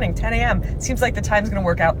Tuesday morning, 10 a.m. Seems like the time's going to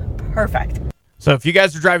work out perfect. So if you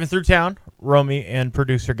guys are driving through town, Romy and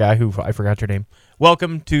producer guy, who I forgot your name,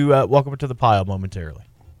 welcome to the pile momentarily.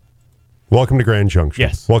 Welcome to Grand Junction.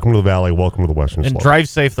 Yes. Welcome to the Valley. Welcome to the Western And Slope. drive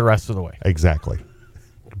safe the rest of the way. Exactly.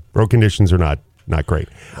 Road conditions are not great.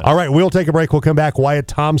 All right, we'll take a break. We'll come back. Wyatt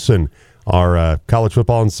Thompson, our college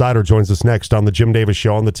football insider, joins us next on the Jim Davis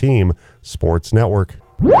Show on the Team Sports Network.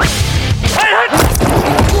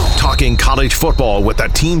 Talking college football with the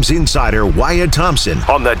team's insider, Wyatt Thompson,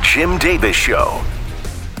 on the Jim Davis Show.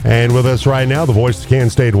 And with us right now, the voice of the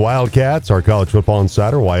Kansas State Wildcats, our college football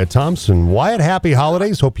insider, Wyatt Thompson. Wyatt, happy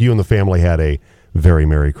holidays. Hope you and the family had a very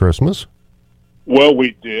Merry Christmas. Well,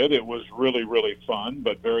 we did. It was really, really fun,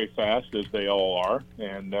 but very fast, as they all are.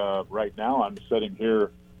 And right now I'm sitting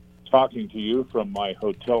here talking to you from my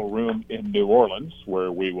hotel room in New Orleans,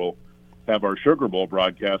 where we will have our Sugar Bowl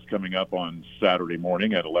broadcast coming up on Saturday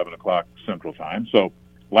morning at 11 o'clock Central Time. So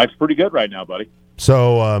life's pretty good right now, buddy.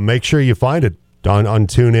 So make sure you find it on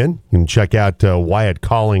TuneIn. You can check out Wyatt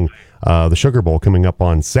calling the Sugar Bowl coming up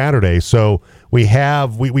on Saturday. So we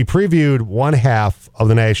previewed one half of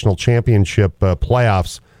the national championship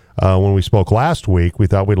playoffs when we spoke last week. We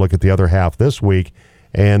thought we'd look at the other half this week,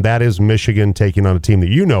 and that is Michigan taking on a team that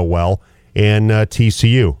you know well in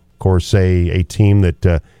TCU. Of course, a team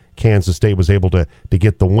that Kansas State was able to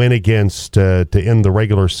get the win against to end the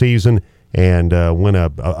regular season and win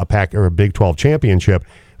a Big 12 championship.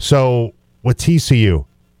 So with TCU,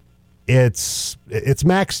 it's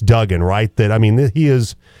Max Duggan, right? That, I mean, he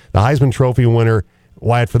is the Heisman Trophy winner.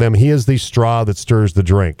 Wyatt, for them, he is the straw that stirs the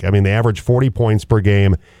drink. I mean, they average 40 points per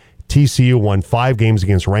game. TCU won 5 games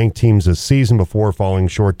against ranked teams this season before falling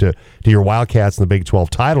short to your Wildcats in the Big 12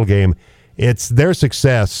 title game. It's their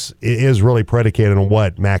success is really predicated on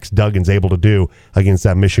what Max Duggan's able to do against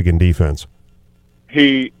that Michigan defense.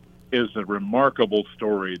 He is a remarkable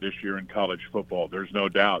story this year in college football. There's no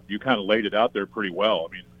doubt. You kind of laid it out there pretty well.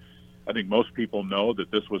 I mean, I think most people know that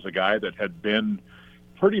this was a guy that had been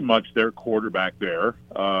pretty much their quarterback there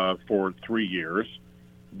for 3 years.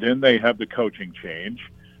 Then they have the coaching change.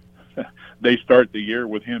 They start the year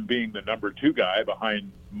with him being the number 2 guy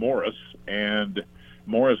behind Morris, and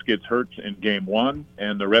Morris gets hurt in game 1,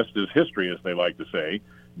 and the rest is history, as they like to say.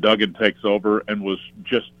 Duggan takes over and was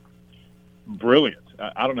just brilliant.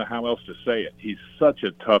 I don't know how else to say it. He's such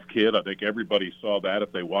a tough kid. I think everybody saw that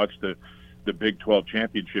if they watched the Big 12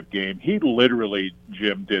 championship game. He literally,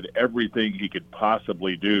 Jim, did everything he could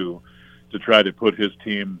possibly do to try to put his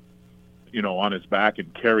team, on his back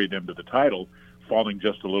and carry them to the title, falling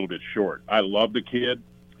just a little bit short. I love the kid.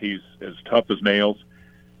 He's as tough as nails.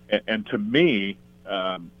 And to me,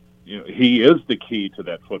 he is the key to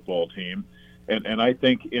that football team. And I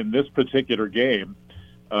think in this particular game,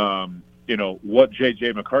 what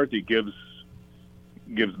J.J. McCarthy gives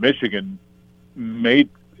Michigan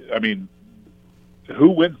who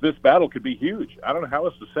wins this battle could be huge. I don't know how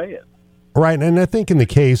else to say it. Right, and I think in the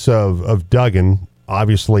case of Duggan,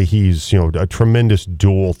 obviously he's a tremendous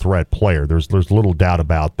dual threat player. There's little doubt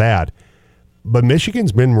about that. But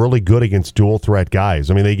Michigan's been really good against dual threat guys.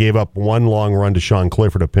 I mean, they gave up one long run to Sean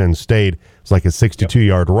Clifford of Penn State. It's like a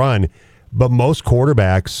 62-yard run. But most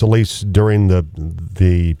quarterbacks, at least during the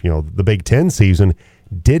Big Ten season,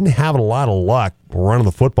 didn't have a lot of luck running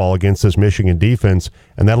the football against this Michigan defense,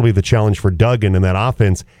 and that'll be the challenge for Duggan in that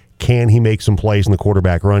offense. Can he make some plays in the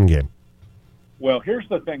quarterback run game? Well, here's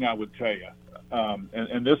the thing I would tell you,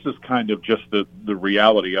 and this is kind of just the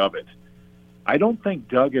reality of it. I don't think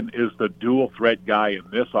Duggan is the dual threat guy in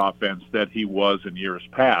this offense that he was in years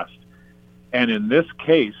past. And in this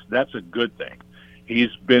case, that's a good thing.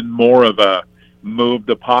 He's been more of a move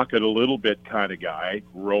the pocket a little bit kind of guy,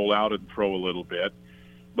 roll out and throw a little bit.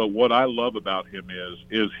 But what I love about him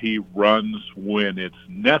is he runs when it's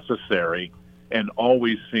necessary and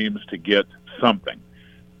always seems to get something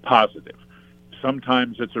positive.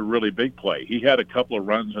 Sometimes it's a really big play. He had a couple of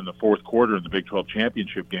runs in the fourth quarter in the Big 12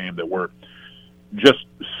 championship game that were just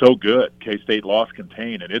so good. K-State lost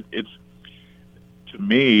contain, and it's to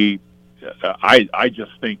me, I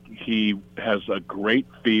just think he has a great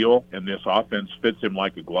feel, and this offense fits him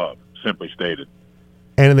like a glove, simply stated.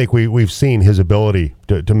 And I think we've seen his ability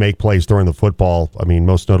to make plays during the football. I mean,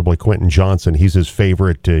 most notably Quentin Johnson. He's his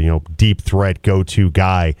favorite, deep threat go-to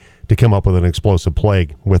guy to come up with an explosive play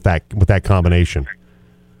with that combination.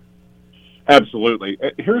 Absolutely.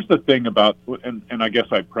 Here's the thing about, and I guess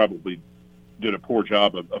I probably did a poor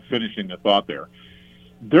job of finishing the thought there.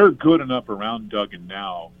 They're good enough around Duggan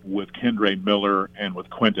now with Kendre Miller and with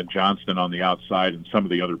Quentin Johnston on the outside and some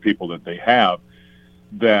of the other people that they have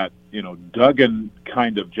that, Duggan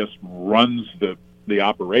kind of just runs the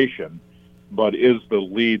operation, but is the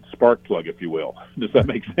lead spark plug, if you will. Does that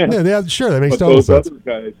make sense? Yeah, sure. That makes total sense.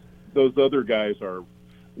 Those other guys are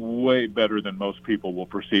way better than most people will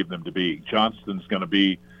perceive them to be. Johnston's going to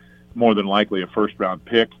be more than likely a first-round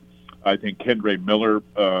pick. I think Kendre Miller,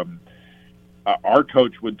 our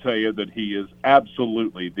coach would tell you that he is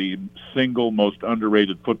absolutely the single most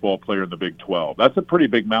underrated football player in the Big 12. That's a pretty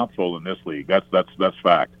big mouthful in this league. That's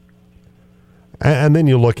fact. And then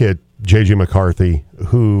you look at J.J. McCarthy,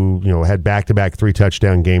 who had back-to-back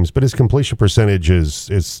 3-touchdown games, but his completion percentage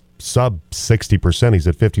is sub 60%. He's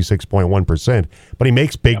at 56.1%, but he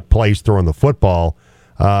makes big plays throwing the football.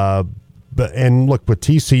 And look, with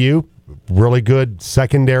TCU, really good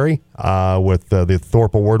secondary with the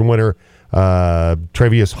Thorpe Award winner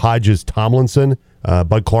Travius Hodges Tomlinson.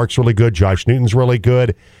 Bud Clark's really good. Josh Newton's really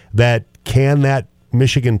good. That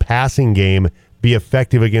Michigan passing game be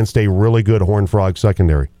effective against a really good Horned Frog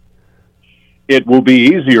secondary? It will be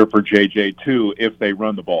easier for JJ too if they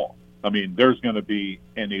run the ball. I mean, there's going to be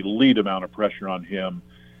an elite amount of pressure on him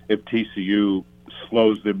if TCU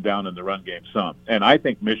slows them down in the run game some. And I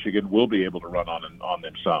think Michigan will be able to run on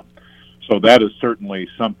them some. So that is certainly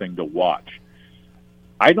something to watch.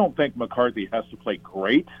 I don't think McCarthy has to play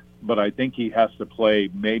great, but I think he has to play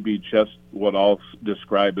maybe just what I'll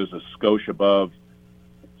describe as a skosh above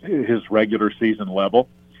his regular season level.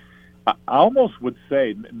 I almost would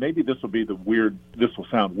say, maybe this will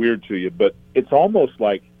sound weird to you, but it's almost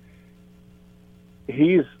like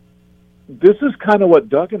this is kind of what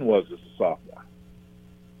Duggan was as a sophomore,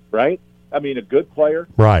 right? I mean, a good player.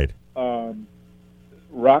 Right.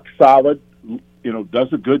 Rock solid,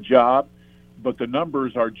 does a good job, but the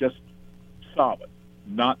numbers are just solid,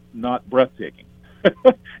 not breathtaking.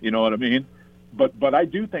 You know what I mean? But I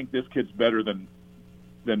do think this kid's better than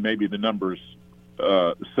maybe the numbers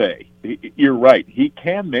say. You're right. He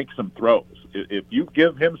can make some throws. If you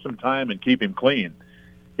give him some time and keep him clean,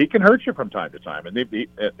 he can hurt you from time to time. And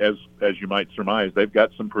as you might surmise, they've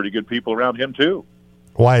got some pretty good people around him too.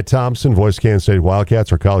 Wyatt Thompson, voice of Kansas City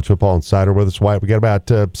Wildcats, our college football insider with us. Wyatt, we got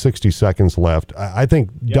about 60 seconds left. I think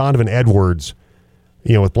Donovan Edwards,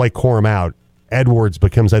 with Blake Corum out, Edwards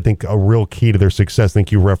becomes, I think, a real key to their success. I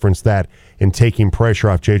think you referenced that in taking pressure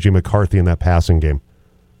off J.J. McCarthy in that passing game.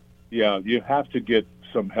 Yeah, you have to get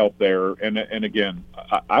some help there. And again,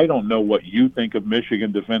 I don't know what you think of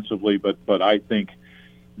Michigan defensively, but I think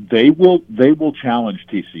they will challenge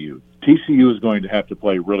TCU. TCU is going to have to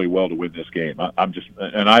play really well to win this game.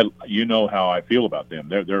 You know how I feel about them.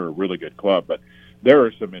 They're a really good club, but there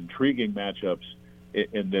are some intriguing matchups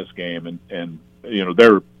in this game. And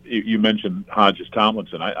you mentioned Hodges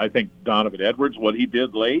Tomlinson. I think Donovan Edwards, what he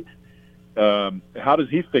did late, how does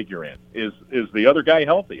he figure in? Is the other guy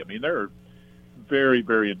healthy? I mean, there are very,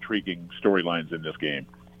 very intriguing storylines in this game.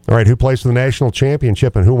 All right, who plays for the national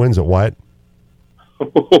championship and who wins it, Wyatt?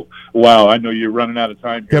 Wow, I know you're running out of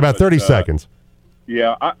time here. Yeah, about 30 seconds.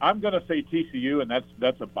 Yeah, I'm going to say TCU, and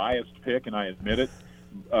that's a biased pick, and I admit it.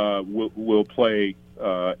 We'll play,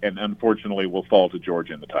 and unfortunately, we'll fall to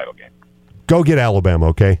Georgia in the title game. Go get Alabama,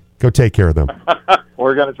 okay? Go take care of them.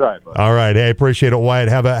 We're going to try it, buddy. All right. Hey, appreciate it, Wyatt.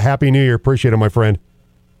 Have a happy New Year. Appreciate it, my friend.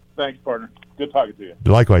 Thanks, partner. Good talking to you.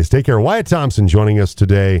 Likewise. Take care. Wyatt Thompson joining us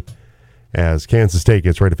today. as Kansas State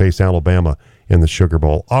gets ready to face Alabama in the Sugar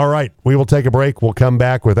Bowl. All right, we will take a break. We'll come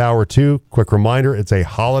back with Hour 2. Quick reminder, it's a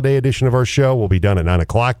holiday edition of our show. We'll be done at 9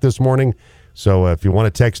 o'clock this morning. So if you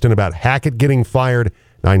want to text in about Hackett getting fired,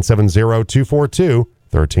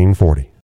 970-242-1340.